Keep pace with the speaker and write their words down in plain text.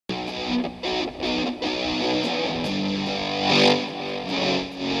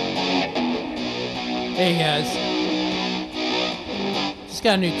Hey guys, just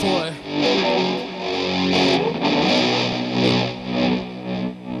got a new toy.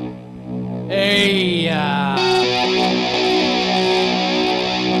 Hey,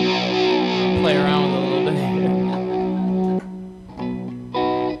 play around with it a little bit.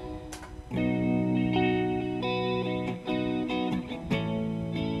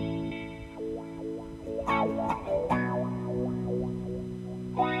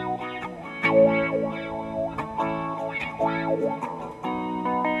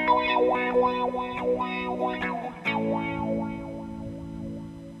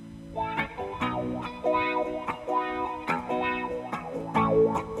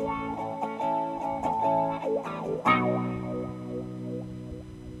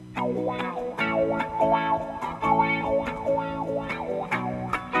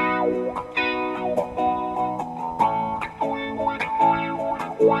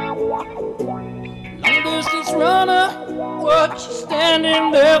 Long distance runner, what you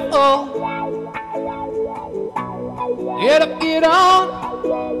standing there for? Get up, get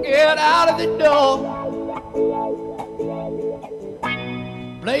on, get out of the door.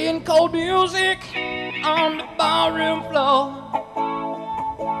 Playing cold music on the barroom floor.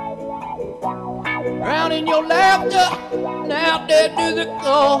 Drowning your laughter, now dead to the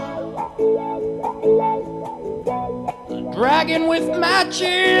core. Dragon with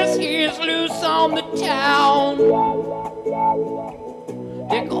matches, he's loose on the town.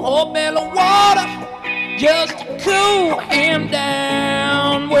 Take a whole barrel of water just to cool him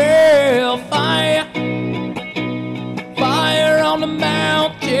down. Well, fire, fire on the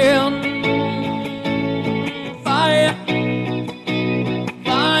mountain. Fire,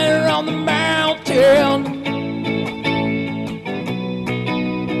 fire on the mountain.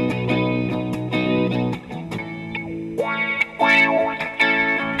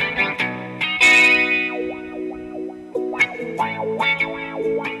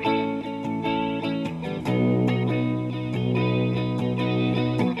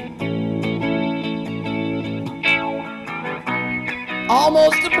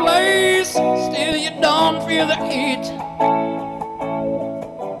 Almost ablaze, still you don't feel the heat.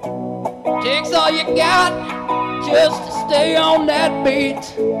 Takes all you got just to stay on that beat.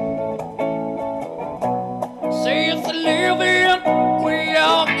 Say it's a living, we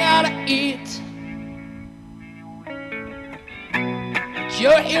all gotta eat. But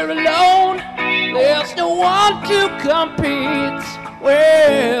you're here alone, there's no one to compete.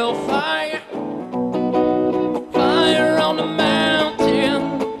 Well, fire, fire on the mountain.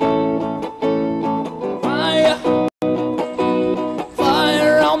 Fire,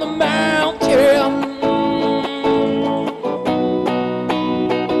 fire on the mountain.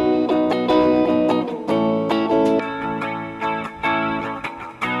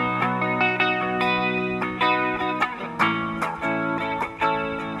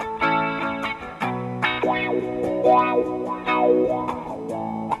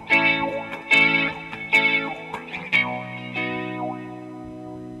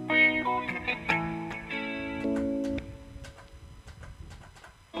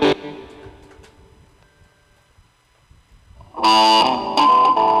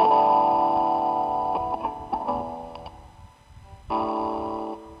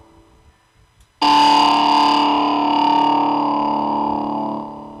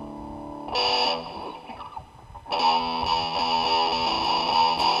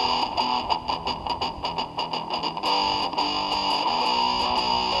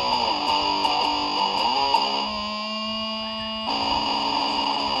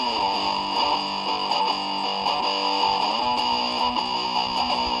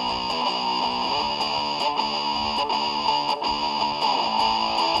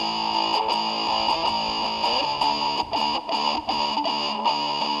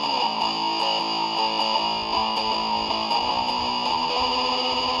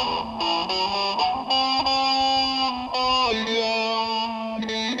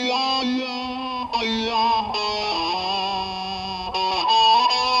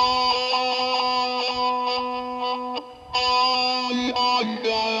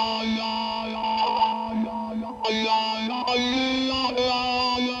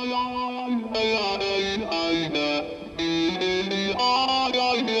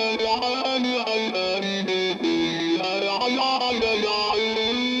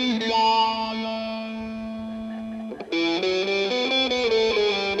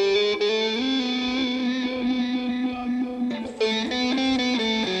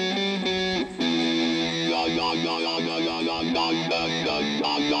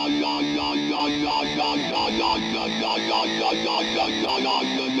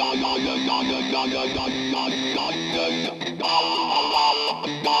 Yeah.